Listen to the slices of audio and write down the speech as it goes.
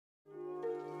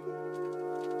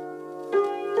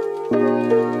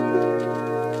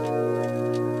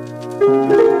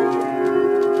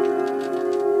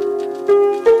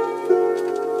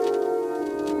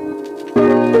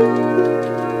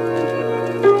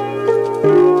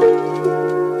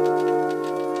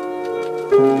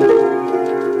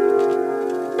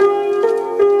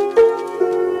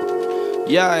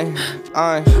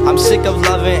I'm sick of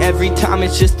loving, every time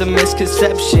it's just a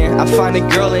misconception. I find a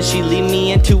girl and she lead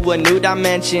me into a new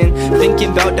dimension.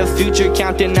 Thinking about the future,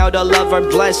 counting out all of our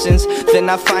blessings. Then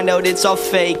I find out it's all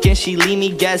fake and she leave me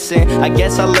guessing. I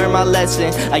guess I learned my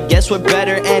lesson, I guess we're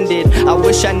better ended. I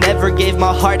wish I never gave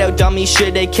my heart out, dummy,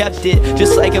 should've kept it.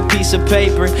 Just like a piece of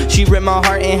paper, she ripped my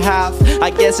heart in half. I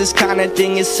guess this kind of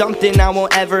thing is something I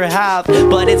won't ever have.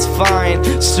 But it's fine,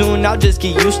 soon I'll just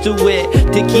get used to it.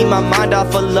 To keep my mind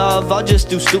off of love, I'll just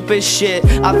do stupid shit.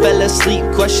 I fell asleep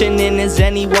questioning, is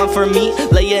anyone for me?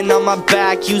 Laying on my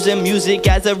back, using music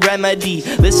as a remedy.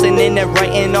 Listening and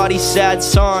writing all these sad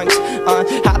songs.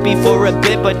 Happy for a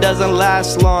bit but doesn't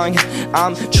last long.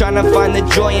 I'm trying to find the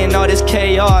joy in all this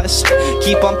chaos.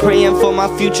 Keep on praying for my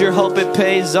future, hope it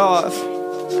pays off.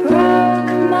 Broke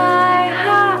my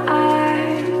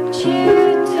heart,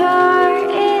 you tore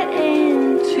it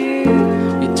in two.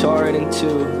 You tore it in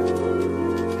two.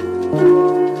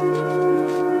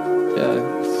 Yeah.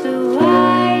 So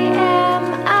why am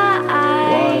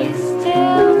I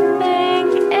still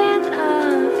thinking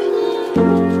of you?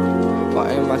 Why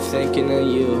am I thinking of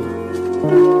you?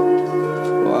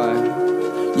 Why?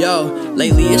 Yo,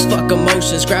 lately it's fuck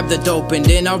emotions, grab the dope and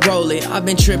then I roll it. I've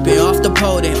been tripping off the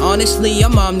potent, honestly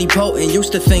I'm omnipotent.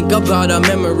 Used to think about our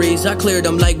memories, I cleared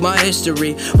them like my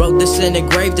history. Wrote this in a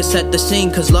grave to set the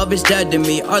scene, cause love is dead to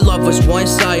me. Our love was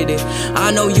one-sided,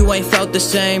 I know you ain't felt the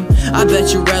same. I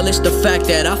bet you relish the fact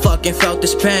that I fucking felt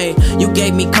this pain. You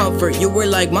gave me comfort, you were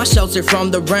like my shelter from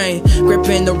the rain.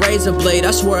 Gripping the razor blade,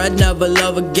 I swear I'd never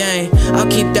love again. I'll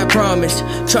keep that promise,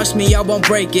 trust me I won't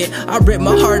break it. I ripped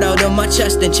my heart out of my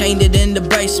chest and chained it in the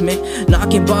basement.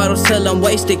 Knocking bottles till I'm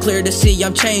wasted, clear to see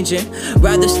I'm changing.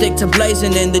 Rather stick to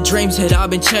blazing in the dreams that I've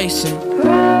been chasing. Broke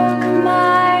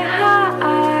my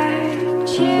heart,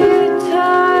 you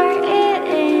tore it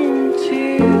in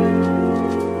two.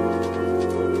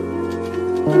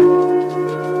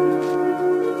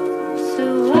 So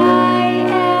why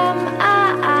am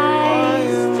I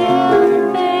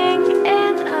still thinking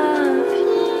of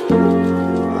you?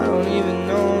 I don't even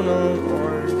know no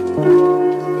more.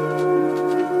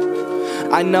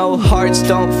 I know hearts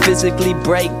don't physically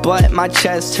break, but my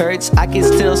chest hurts. I can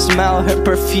still smell her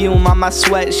perfume on my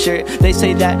sweatshirt. They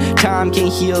say that time can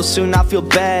heal, soon I'll feel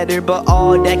better. But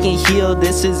all that can heal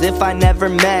this is if I never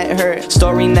met her.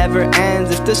 Story never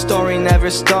ends if the story never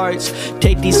starts.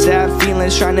 Take these sad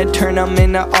feelings, trying to turn them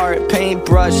into art.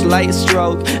 Paintbrush, light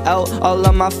stroke, out all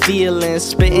of my feelings.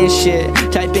 Spitting shit,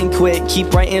 typing quick,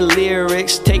 keep writing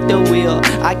lyrics. Take the wheel,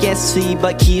 I can't see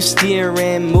but keep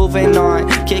steering. Moving on,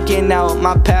 kicking out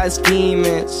my past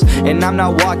demons. And I'm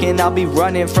not walking, I'll be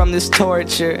running from this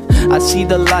torture. I see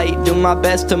the light, do my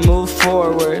best to move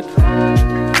forward.